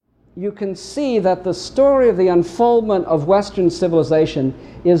you can see that the story of the unfoldment of Western civilization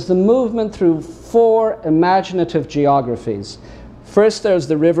is the movement through four imaginative geographies. First, there's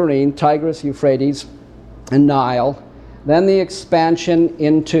the riverine, Tigris, Euphrates, and Nile. Then the expansion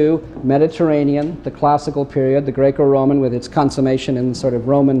into Mediterranean, the classical period, the Greco-Roman with its consummation in sort of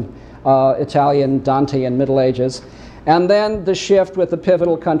Roman, Italian, Dantean Middle Ages. And then the shift with the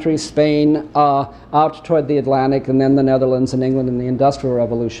pivotal countries, Spain, out toward the Atlantic, and then the Netherlands and England in the Industrial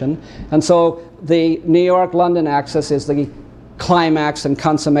Revolution. And so the New York-London axis is the climax and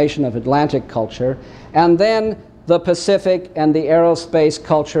consummation of Atlantic culture. And then the Pacific and the aerospace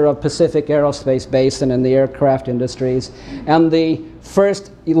culture of Pacific Aerospace Basin and the aircraft industries, and the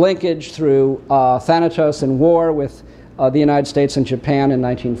first linkage through Thanatos and war with the United States and Japan in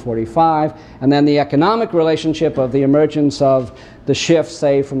 1945, and then the economic relationship of the emergence of the shift,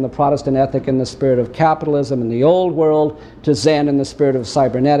 say, from the Protestant ethic in the spirit of capitalism in the old world to Zen in the spirit of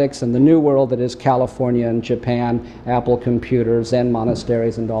cybernetics and the new world that is California and Japan, Apple computers, Zen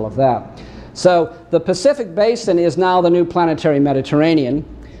monasteries, and all of that. So the Pacific Basin is now the new planetary Mediterranean.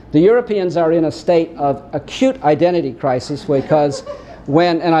 The Europeans are in a state of acute identity crisis because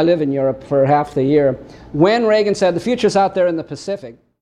when, and I live in Europe for half the year, when Reagan said the future's out there in the Pacific,